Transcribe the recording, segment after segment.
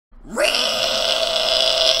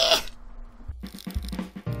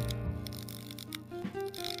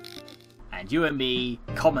you and me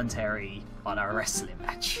commentary on a wrestling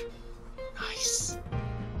match. Nice.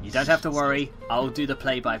 You don't have to worry, I'll do the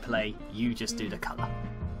play-by-play, you just do the colour.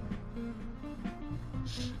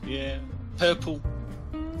 Yeah. Purple.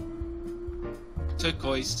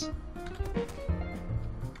 Turquoise.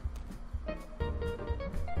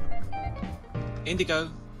 Indigo.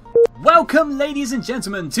 Welcome, ladies and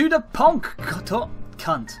gentlemen, to the Ponk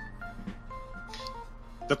Cunt.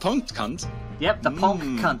 The punk cunt. Yep, the Ponk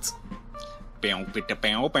Cunt. Bow,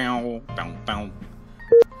 bow, bow, bow, bow.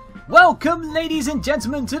 Welcome, ladies and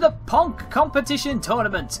gentlemen, to the Ponk Competition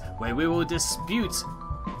Tournament, where we will dispute...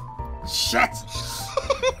 Shit!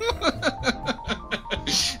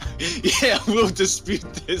 Yeah, we'll dispute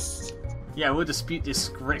this. Yeah, we'll dispute this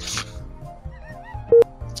script.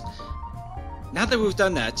 Now that we've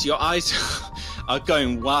done that, your eyes are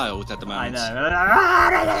going wild at the I moment.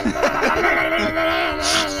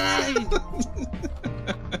 know.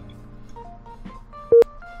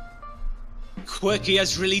 Quirky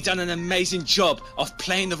has really done an amazing job of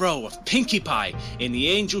playing the role of Pinkie Pie in the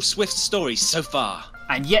Angel Swift story so far.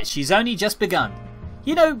 And yet she's only just begun.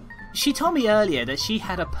 You know, she told me earlier that she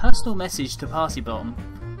had a personal message to Party Bottom.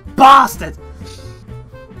 Bastard!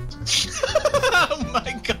 Oh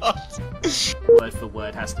my god! Word for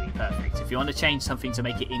word has to be perfect. If you want to change something to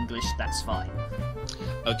make it English, that's fine.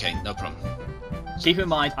 Okay, no problem. Keep in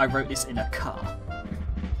mind, I wrote this in a car.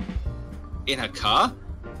 In a car?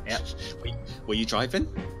 Yep. Were you driving?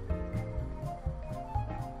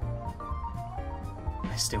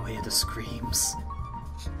 I still hear the screams.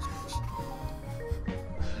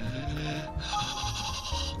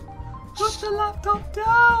 Put the laptop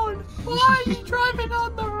down! Why are you driving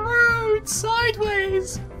on the road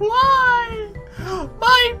sideways? Why?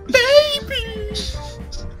 My baby!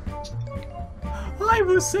 I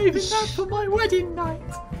was saving that for my wedding night.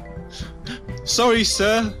 Sorry,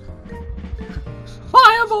 sir.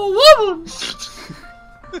 I am a woman!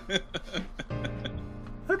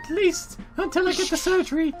 At least until I get the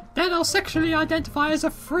surgery, then I'll sexually identify as a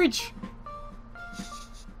fridge.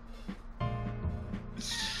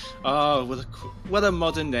 Oh, what a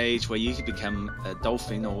modern age where you could become a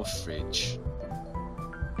dolphin or a fridge.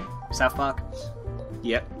 South Park?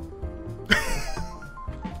 Yep.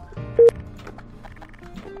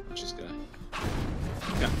 Just gonna...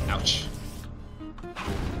 Yeah, ouch.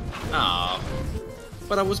 Ah,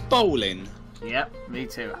 but I was bowling. Yep, me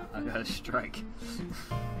too. I got a strike.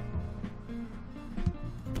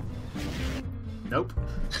 Nope.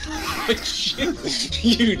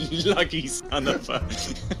 You lucky son of a...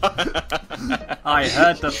 I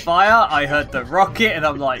heard the fire, I heard the rocket, and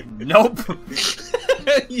I'm like, nope.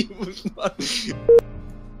 You...